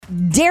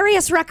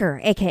Darius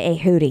Rucker, a.k.a.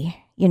 Hootie,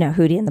 you know,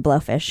 Hootie and the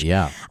Blowfish,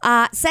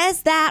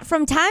 says that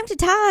from time to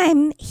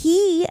time,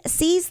 he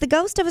sees the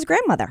ghost of his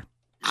grandmother.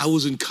 I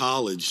was in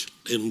college,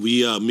 and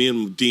me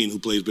and Dean, who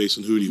plays bass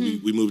in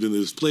Hootie, we moved into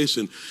this place,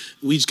 and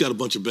we just got a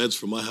bunch of beds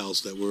from my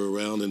house that were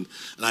around, and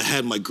I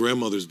had my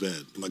grandmother's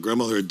bed. My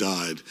grandmother had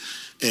died,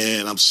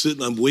 and I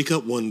wake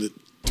up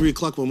 3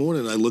 o'clock one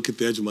morning, and I look at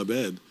the edge of my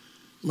bed.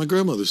 My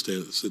grandmother's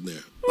sitting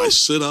there. I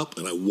sit up,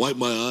 and I wipe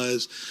my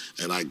eyes,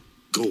 and I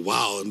go,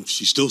 wow, and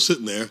she's still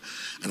sitting there.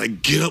 And I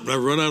get up and I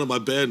run out of my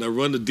bed and I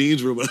run to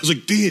Dean's room. And I was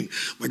like, Dean,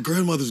 my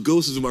grandmother's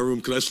ghost is in my room.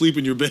 Can I sleep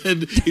in your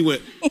bed? He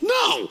went,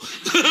 no.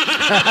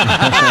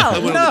 I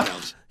went on the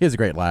couch. He has a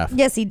great laugh.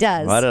 Yes, he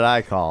does. What did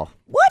I call?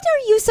 What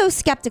are you so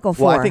skeptical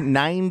for? Well, I think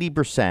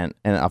 90%,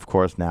 and of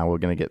course now we're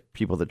going to get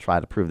people that try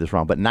to prove this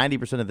wrong, but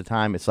 90% of the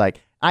time it's like,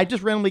 I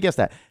just randomly guessed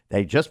that.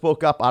 They just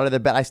woke up out of their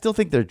bed. I still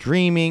think they're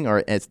dreaming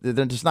or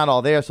they're just not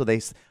all there. So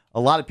a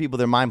lot of people,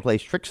 their mind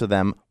plays tricks of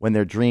them when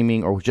they're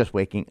dreaming or just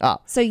waking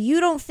up. So you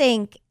don't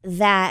think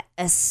that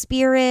a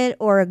spirit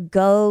or a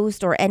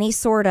ghost or any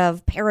sort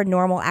of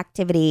paranormal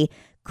activity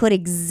could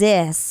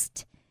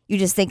exist? You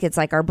just think it's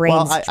like our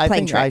brains I playing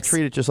think tricks? I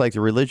treat it just like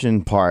the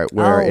religion part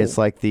where it's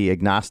like the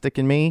agnostic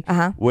in me,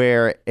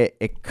 where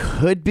it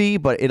could be,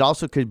 but it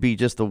also could be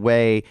just the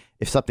way,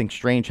 if something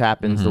strange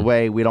happens, the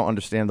way we don't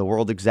understand the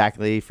world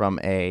exactly from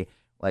if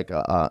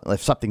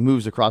something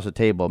moves across the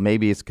table,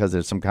 maybe it's because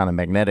there's some kind of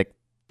magnetic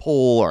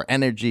pull or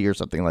energy or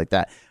something like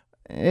that.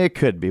 It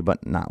could be,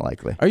 but not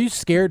likely. Are you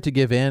scared to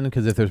give in?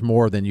 Because if there's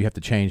more, then you have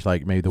to change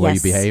like maybe the way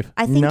you behave?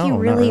 I think you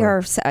really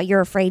are.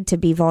 You're afraid to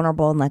be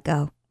vulnerable and let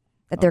go.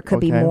 That there could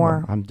be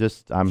more. Well,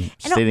 I'm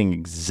stating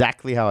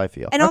exactly how I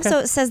feel. And also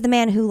it says the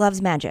man who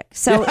loves magic.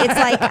 So it's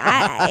like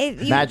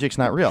magic's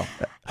not real.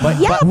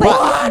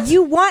 But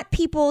you want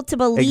people to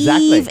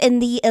believe in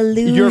the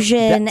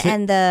illusion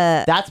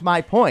That's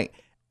my point.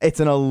 It's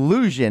an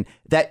illusion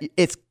that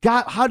it's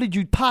got. How did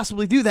you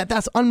possibly do that?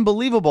 That's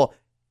unbelievable.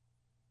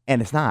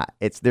 And it's not.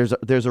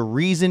 There's a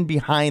reason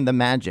behind the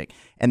magic,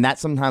 and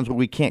that's sometimes what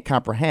we can't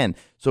comprehend.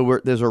 So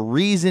there's a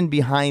reason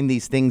behind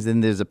these things,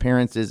 and there's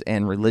appearances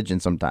and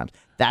religion sometimes.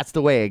 That's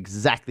the way I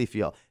exactly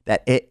feel,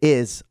 that it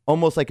is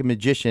almost like a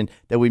magician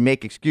that we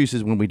make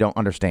excuses when we don't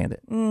understand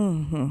it.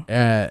 Mm-hmm.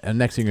 And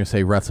next thing you're going to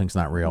say wrestling's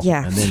not real.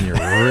 Yeah. And then you're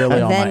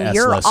really on my S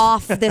you're list.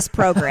 off this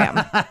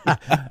program.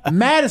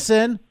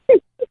 Madison,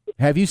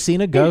 have you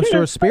seen a ghost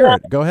or a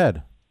spirit? Go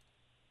ahead.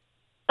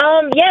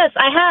 Yes,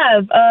 I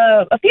have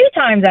a few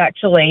times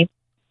actually.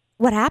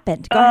 What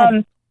happened? Go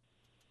ahead.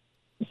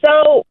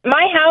 So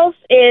my house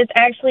is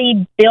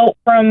actually built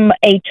from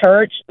a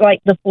church.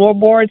 Like the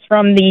floorboards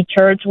from the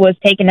church was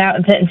taken out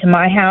and put into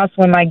my house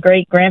when my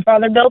great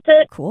grandfather built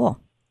it. Cool.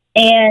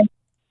 And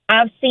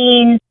I've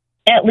seen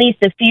at least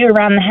a few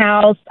around the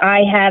house.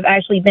 I have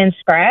actually been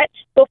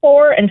scratched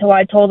before until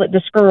I told it to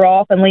screw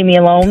off and leave me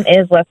alone. It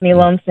has left me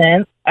alone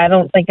since. I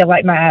don't think I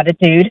like my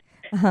attitude.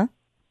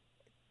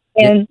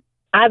 And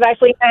I've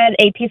actually had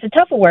a piece of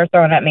Tupperware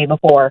thrown at me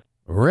before.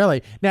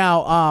 Really?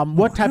 Now,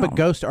 what type of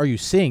ghost are you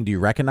seeing? Do you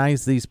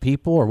recognize these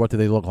people, or what do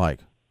they look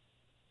like?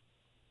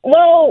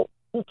 Well,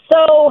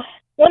 so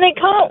when it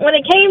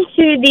came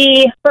to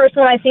the first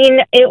one I seen,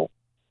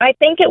 I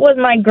think it was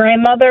my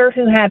grandmother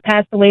who had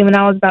passed away when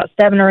I was about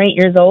 7 or 8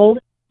 years old.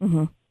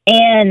 And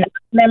I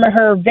remember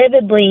her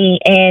vividly,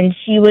 and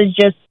she was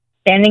just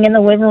standing in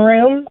the living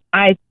room.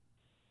 I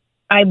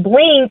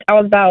blinked. I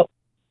was about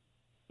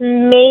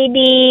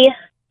maybe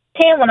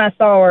 10 when I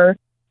saw her.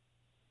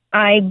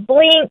 I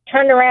blinked,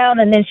 turned around,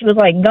 and then she was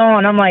like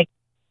gone. I'm like,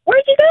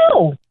 where'd you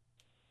go?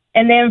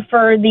 And then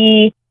for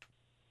the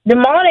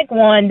demonic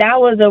one, that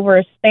was over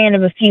a span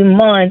of a few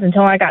months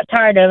until I got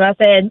tired of it. I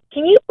said,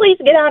 can you please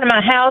get out of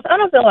my house? I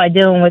don't feel like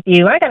dealing with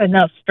you. I got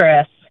enough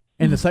stress.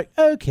 And it's like,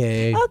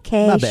 okay,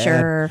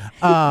 sure.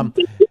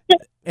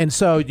 And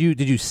so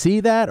did you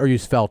see that, or you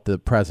just felt the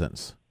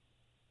presence?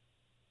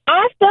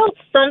 I felt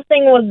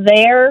something was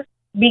there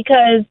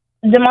because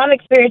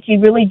demonic spirits, you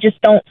really just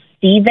don't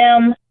see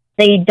them.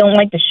 They don't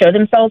like to show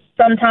themselves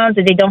sometimes,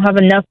 or they don't have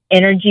enough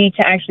energy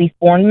to actually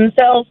form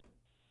themselves.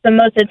 So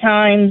most of the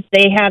times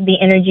they have the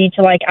energy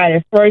to like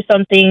either throw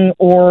something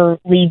or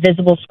leave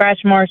visible scratch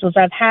marks.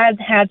 I've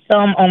had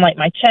some on like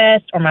my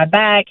chest or my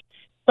back,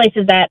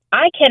 places that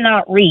I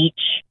cannot reach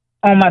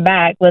on my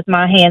back with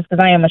my hands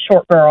because I am a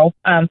short girl.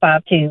 I'm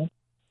 5'2".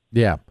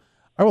 Yeah.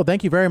 Oh, well,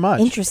 thank you very much.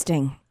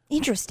 Interesting.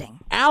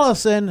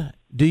 Allison,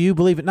 do you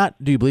believe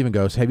in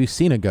ghosts? Have you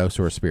seen a ghost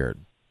or a spirit?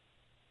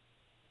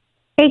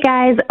 Hey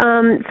guys,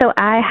 so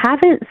I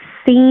haven't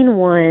seen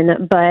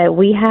one, but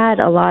we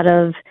had a lot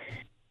of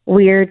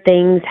weird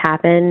things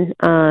happen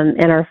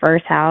in our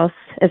first house,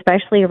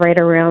 especially right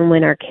around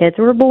when our kids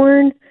were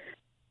born.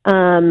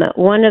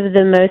 One of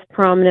the most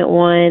prominent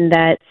one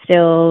that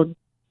still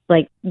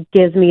like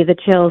gives me the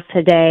chills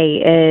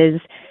today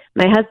is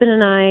my husband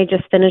and I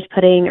just finished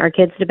putting our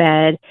kids to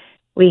bed.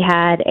 We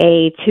had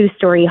a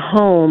 2-story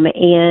home,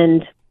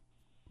 and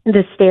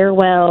the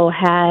stairwell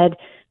had,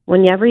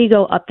 whenever you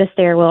go up the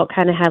stairwell, it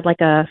kind of had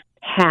like a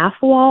half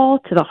wall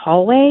to the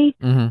hallway.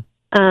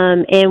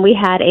 and we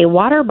had a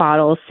water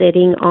bottle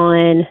sitting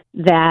on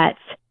that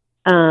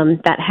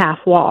half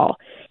wall.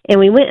 And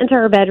we went into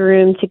our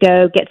bedroom to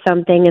go get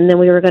something, and then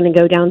we were going to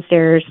go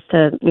downstairs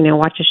to,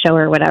 watch a show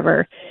or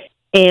whatever.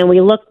 And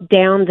we looked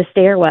down the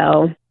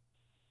stairwell,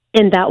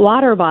 and that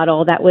water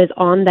bottle that was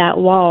on that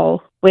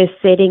wall was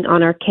sitting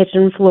on our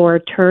kitchen floor,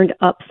 turned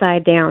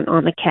upside down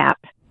on the cap.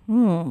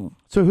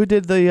 So who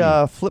did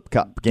the flip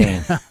cup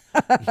game?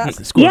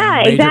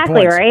 Yeah,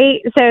 exactly,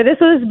 right? So this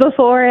was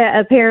before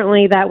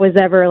apparently that was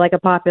ever like a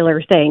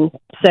popular thing.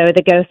 So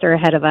the ghosts are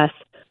ahead of us.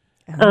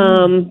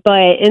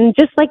 And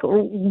just like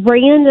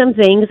random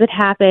things that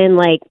happen,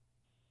 like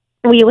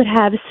we would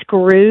have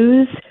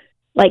screws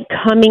like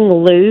coming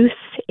loose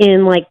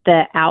in like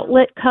the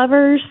outlet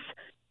covers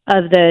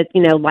of the,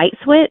 light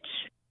switch.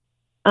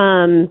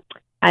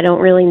 I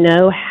don't really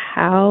know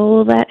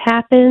how that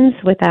happens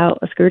without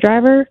a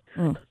screwdriver.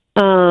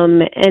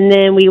 And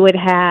then we would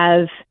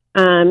have,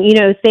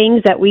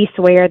 things that we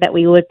swear that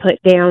we would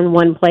put down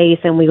one place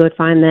and we would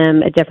find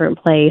them a different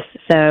place.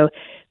 So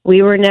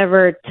we were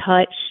never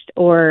touched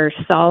or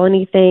saw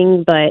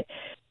anything, but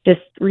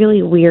just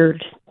really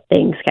weird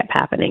things kept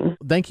happening.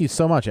 Thank you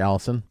so much,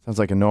 Allison. Sounds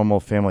like a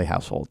normal family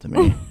household to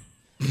me.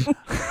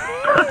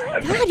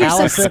 God, you're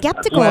so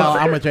skeptical. Well,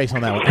 I'm with Jason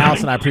on that one.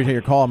 Allison, I appreciate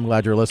your call. I'm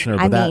glad you're a listener.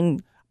 But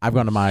I've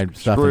gone to my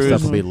stuff and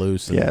stuff will be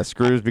loose. Yeah,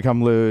 screws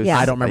become loose. Yeah.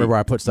 I don't remember where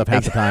I put stuff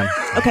half the time.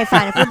 Okay,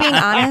 fine. If we're being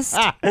honest,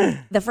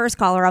 the first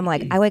caller, I'm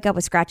like, I wake up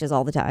with scratches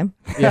all the time.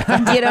 Yeah.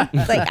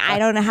 Like, I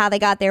don't know how they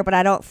got there, but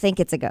I don't think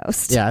it's a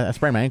ghost. Yeah, I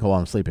sprained my ankle while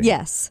I'm sleeping.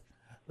 Yes.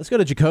 Let's go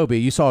to Jacoby.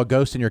 You saw a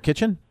ghost in your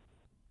kitchen?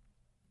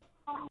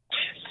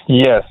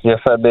 Yes,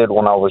 I did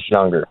when I was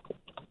younger.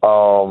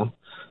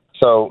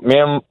 So me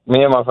and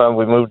my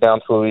family, we moved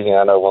down to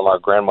Louisiana when my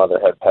grandmother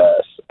had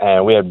passed,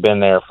 and we had been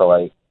there for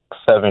like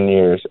 7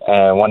 years.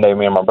 And one day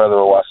me and my brother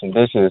were washing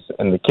dishes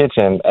in the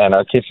kitchen, and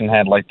our kitchen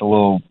had like the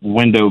little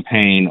window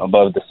pane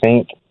above the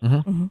sink.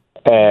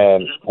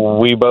 And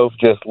we both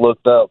just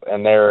looked up,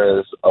 and there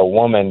is a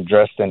woman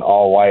dressed in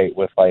all white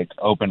with like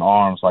open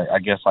arms, like I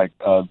guess like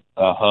a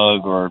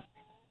hug or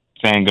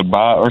saying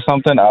goodbye or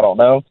something. I don't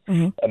know.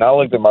 And I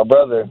looked at my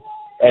brother,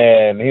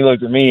 and he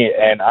looked at me,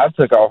 and I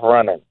took off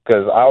running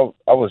because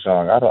I was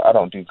young. I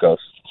don't do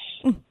ghosts.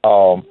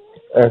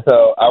 And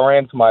so I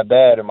ran to my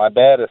dad, and my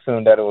dad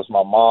assumed that it was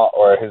my mom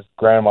or his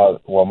grandmother,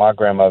 well, my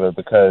grandmother,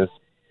 because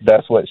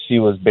that's what she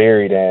was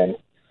buried in.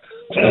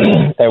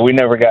 And we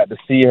never got to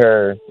see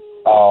her,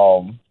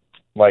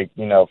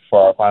 for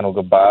our final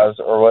goodbyes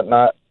or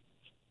whatnot.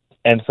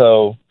 And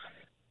so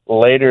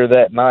later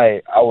that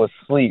night, I was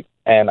asleep,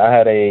 and I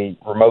had a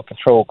remote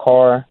control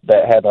car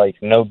that had like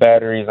no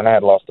batteries, and I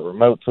had lost the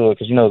remote to it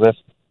because that's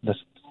the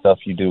stuff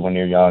you do when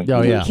you're young.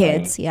 Oh yeah,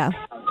 kids, yeah.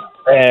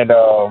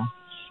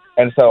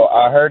 And so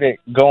I heard it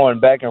going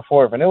back and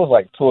forth, and it was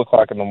like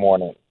 2:00 in the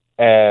morning.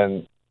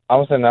 And I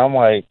was sitting there, I'm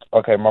like,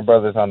 okay, my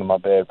brother's under my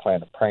bed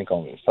playing a prank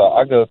on me. So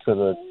I go to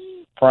the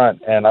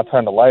front, and I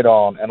turn the light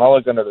on, and I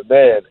look under the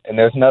bed, and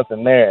there's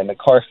nothing there, and the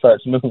car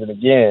starts moving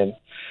again.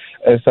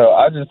 And so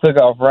I just took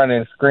off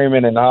running,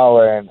 screaming and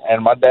hollering,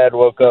 and my dad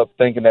woke up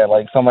thinking that,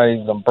 like,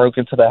 somebody's broke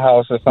into the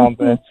house or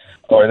something,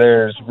 or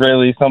there's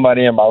really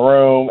somebody in my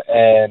room,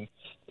 and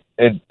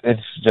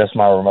it's just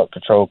my remote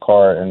control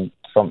car, and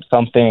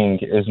something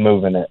is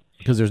moving it.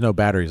 Because there's no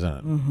batteries in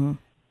it.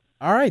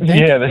 All right.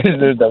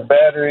 There's no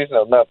batteries,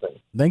 no nothing.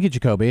 Thank you,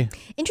 Jacoby.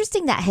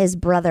 Interesting that his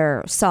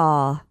brother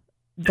saw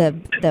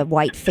the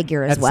white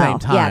figure as at the well. same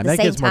time. Yeah, at the that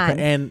same gets time.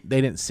 And they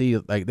didn't see,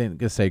 like, they didn't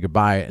just say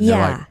goodbye. And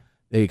Yeah.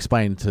 they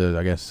explained to,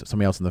 I guess,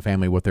 somebody else in the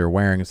family what they were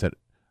wearing and said,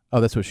 oh,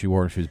 that's what she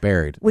wore when she was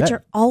buried. Which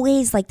are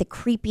always like the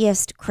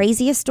creepiest,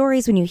 craziest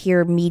stories when you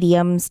hear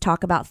mediums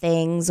talk about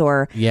things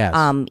or, Yes.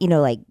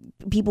 like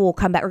people will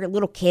come back or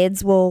little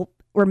kids will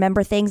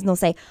remember things and they'll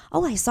say,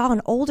 oh, I saw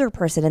an older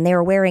person and they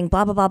were wearing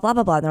blah, blah, blah, blah,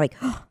 blah, blah. And they're like,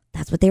 oh,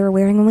 that's what they were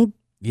wearing when we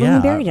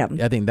buried them.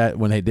 I think that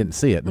when they didn't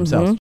see it themselves.